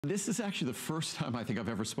This is actually the first time I think I've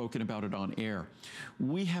ever spoken about it on air.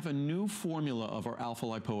 We have a new formula of our alpha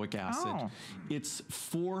lipoic acid. Oh. It's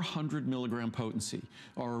 400 milligram potency.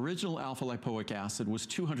 Our original alpha lipoic acid was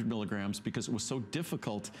 200 milligrams because it was so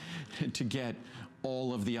difficult to get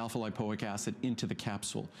all of the alpha lipoic acid into the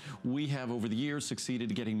capsule. We have over the years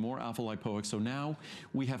succeeded at getting more alpha lipoic, so now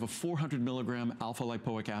we have a 400 milligram alpha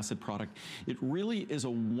lipoic acid product. It really is a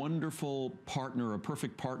wonderful partner, a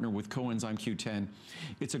perfect partner with coenzyme Q10.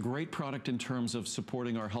 It's a great product in terms of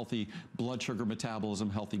supporting our healthy blood sugar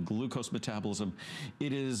metabolism, healthy glucose metabolism.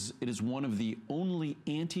 It is one of the only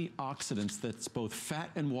antioxidants that's both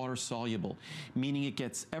fat and water soluble, meaning it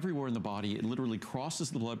gets everywhere in the body. It literally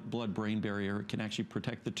crosses the blood-brain barrier. It can actually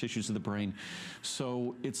protect the tissues of the brain.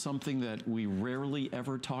 So it's something that we rarely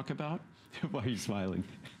ever talk about. Why are you smiling?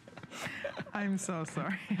 I'm so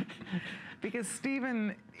sorry. Because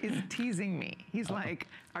Stephen is teasing me. He's like,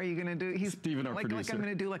 are you gonna do, he's Stephen, our producer. Like I'm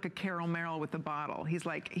gonna do like a Carol Merrill with the bottle. He's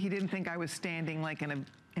like, he didn't think I was standing like in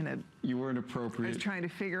a. You weren't appropriate. I was trying to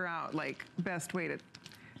figure out like best way to,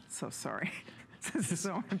 so sorry. This is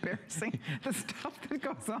so embarrassing. The stuff that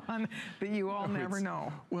goes on that you all never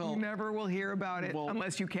know. Well, you never will hear about it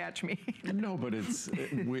unless you catch me. No, but this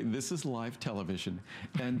is live television.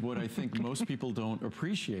 And what I think most people don't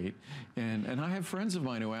appreciate, and I have friends of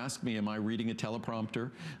mine who ask me, am I reading a teleprompter?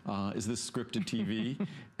 Is this scripted TV?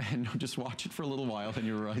 And just watch it for a little while and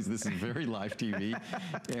you realize this is very live TV.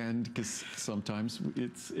 And because sometimes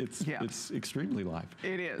it's extremely live.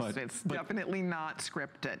 It is. It's definitely not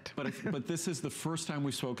scripted. But this is the first time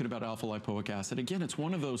we've spoken about alpha lipoic acid. Again, it's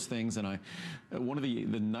one of those things, and one of the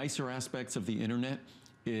nicer aspects of the internet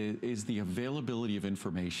is the availability of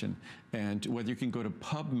information. And whether you can go to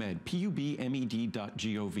PubMed, PubMed.gov,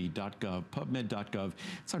 PubMed.gov,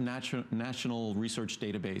 it's our national research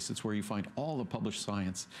database. It's where you find all the published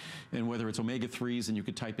science. And whether it's omega-3s, and you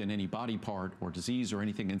could type in any body part or disease or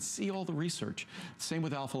anything and see all the research. Same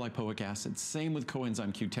with alpha lipoic acid, same with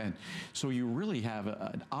coenzyme Q10. So you really have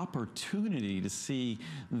an opportunity to see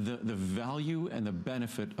the value and the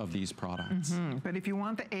benefit of these products. But if you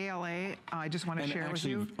want the ALA, I just want to share with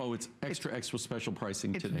you. Oh, it's extra special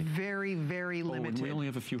pricing today. It's very, very limited. And we only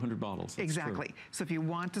have a few hundred bottles. That's exactly. True. So if you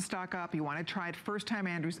want to stock up, you want to try it. First time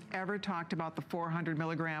Andrew's ever talked about the 400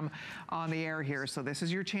 milligram on the air here. So this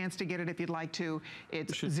is your chance to get it if you'd like to.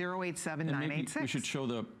 It's 087986. We should show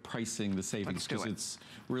the pricing, the savings, because it's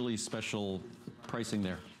really special pricing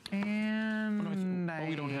there. And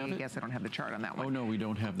we don't have it? I guess I don't have the chart on that one. Oh, no, we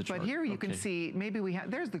don't have the chart. But here you can see, maybe we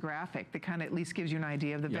have, there's the graphic that kind of at least gives you an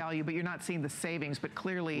idea of the value, but you're not seeing the savings, but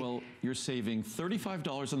clearly. Well, you're saving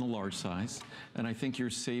 $35 on the large size, and I think you're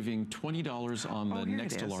saving $20 on the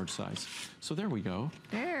next to large size. So there we go.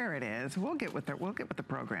 There it is. We'll get with the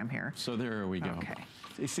program here. So there we go. Okay.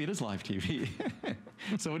 You see, it is live TV.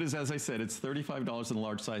 So it is, as I said, it's $35 in the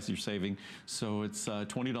large size you're saving. So it's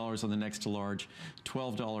 $20 on the next to large,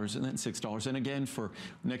 $12, and then $6. And again, for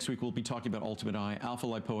next week, we'll be talking about Ultimate Eye, alpha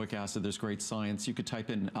lipoic acid. There's great science. You could type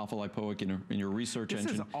in alpha lipoic in your research engine.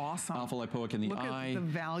 This is awesome. Alpha lipoic in the eye. Look at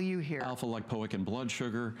the value here. Alpha lipoic in blood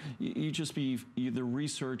sugar. The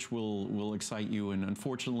research will excite you. And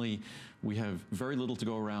unfortunately, we have very little to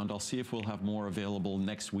go around. I'll see if we'll have more available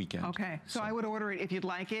next weekend. Okay, so I would order it if you'd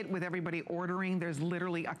like it. With everybody ordering, there's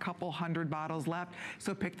literally a couple hundred bottles left.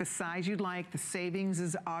 So pick the size you'd like. The savings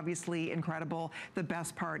is obviously incredible. The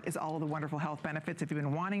best part is all of the wonderful health benefits. If you've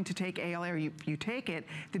been wanting to take ALA or you take it,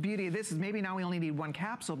 the beauty of this is maybe now we only need one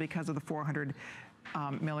capsule because of the 400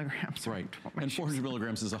 milligrams. Right, and 400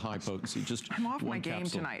 milligrams is a high potency. Just I'm off my game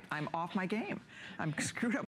capsule. tonight. I'm off my game. I'm screwed up.